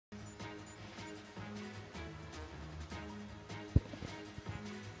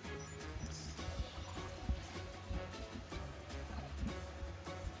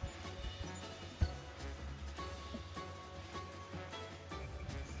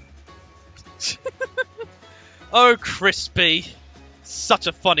Oh, Crispy. Such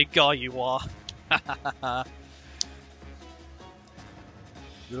a funny guy you are.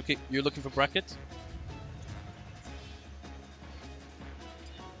 You're looking for bracket?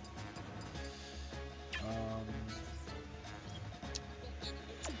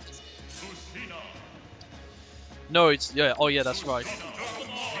 No, it's yeah. Oh yeah, that's right. Yeah.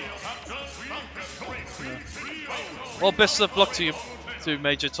 Well, best of luck to you, to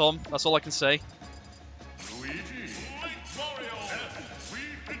Major Tom. That's all I can say.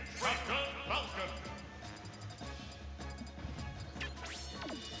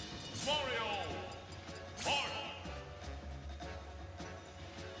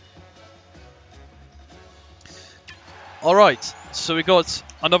 Alright, so we got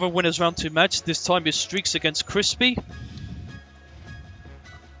another winners round 2 match. This time is Streakz against Crispy.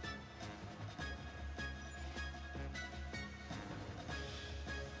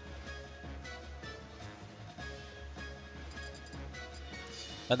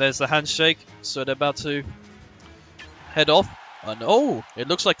 And there's the handshake, so they're about to head off. And oh, it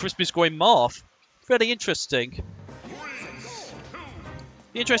looks like Crispy's going Marth. Very interesting.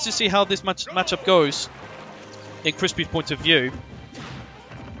 Be interested to see how this matchup goes in Crispy's point of view.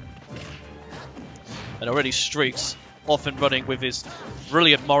 And already Streakz off and running with his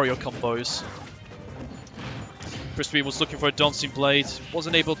brilliant Mario combos. Crispy was looking for a dancing blade,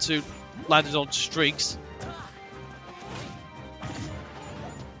 wasn't able to land it on Streakz.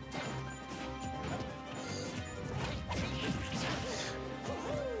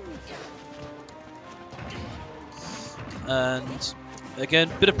 And again,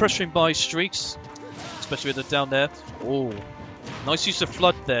 bit of pressuring by Streakz, especially with the down there. Oh, nice use of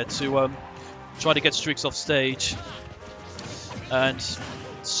Flood there to try to get Streakz off stage. And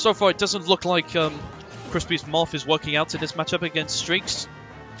so far it doesn't look like Crispy's Marth is working out in this matchup against Streakz.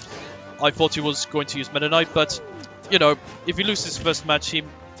 I thought he was going to use Meta Knight, but you know, if he loses his first match, he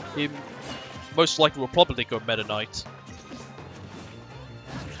most likely will probably go Meta Knight.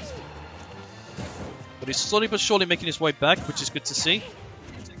 But he's slowly but surely making his way back, which is good to see.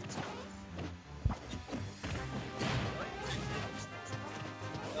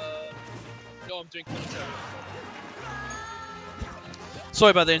 No, I'm doing commentary. Sorry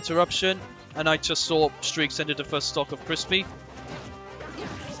about the interruption, and I just saw Streakz ended the first stock of Crispy.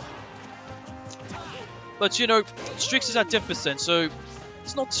 But you know, Streakz is at 10%, so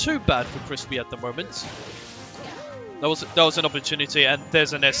it's not too bad for Crispy at the moment. That was an opportunity, and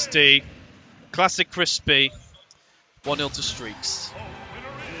there's an SD. Classic Crispy, 1-0 to Streakz.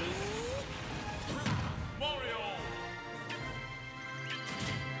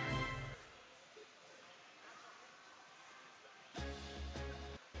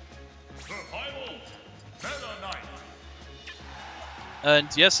 And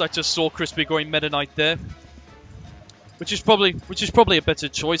yes, I just saw Crispy going Meta Knight there, which is probably a better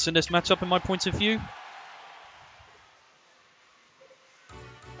choice in this matchup in my point of view.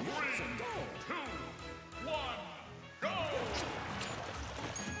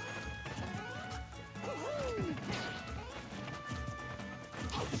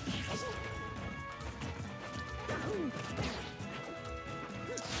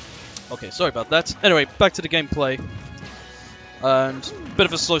 Okay, sorry about that. Anyway, back to the gameplay. And a bit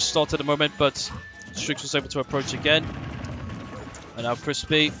of a slow start at the moment, but Streakz was able to approach again. And now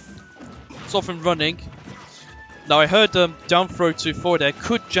Crispy. It's off and running. Now I heard down throw to forward air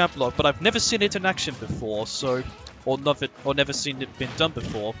could jab lock, but I've never seen it in action before, so or never seen it been done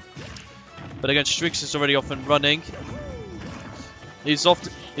before. But again, Streakz is already off and running. He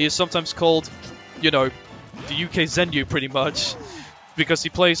is sometimes called, you know, the UK Zenyu pretty much, because he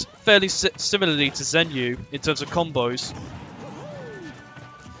plays fairly similarly to Zenyu in terms of combos.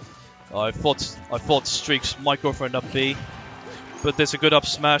 I thought Streakz might go for an up B, but there's a good up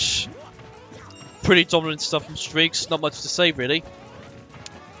smash. Pretty dominant stuff from Streakz. Not much to say really.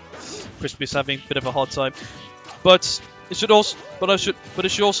 Crispy's having a bit of a hard time, but I should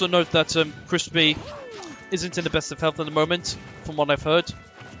also note that Crispy isn't in the best of health at the moment, from what I've heard.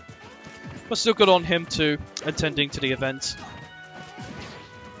 But still good on him to attending to the event.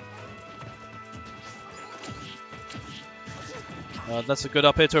 That's a good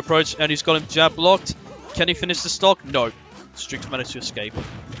up air to approach, and he's got him jab locked. Can he finish the stock? No. Streakz managed to escape.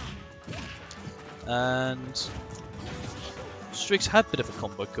 And Streakz had a bit of a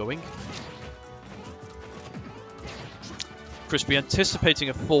combo going. Crispy anticipating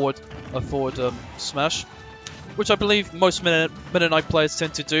a forward smash, which I believe most Meta Knight players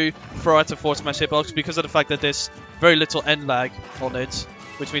tend to do, throw out a forward smash hitbox because of the fact that there's very little end lag on it,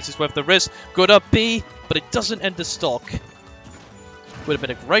 which means it's worth the risk. Good up B, but it doesn't end the stock. Would have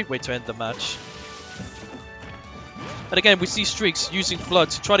been a great way to end the match. And again, we see Streakz using Flood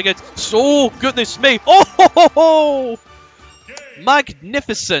to try to get... Oh, goodness me! Oh, ho, ho, ho!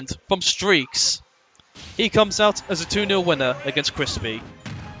 Magnificent from Streakz. He comes out as a 2-0 winner against Crispy.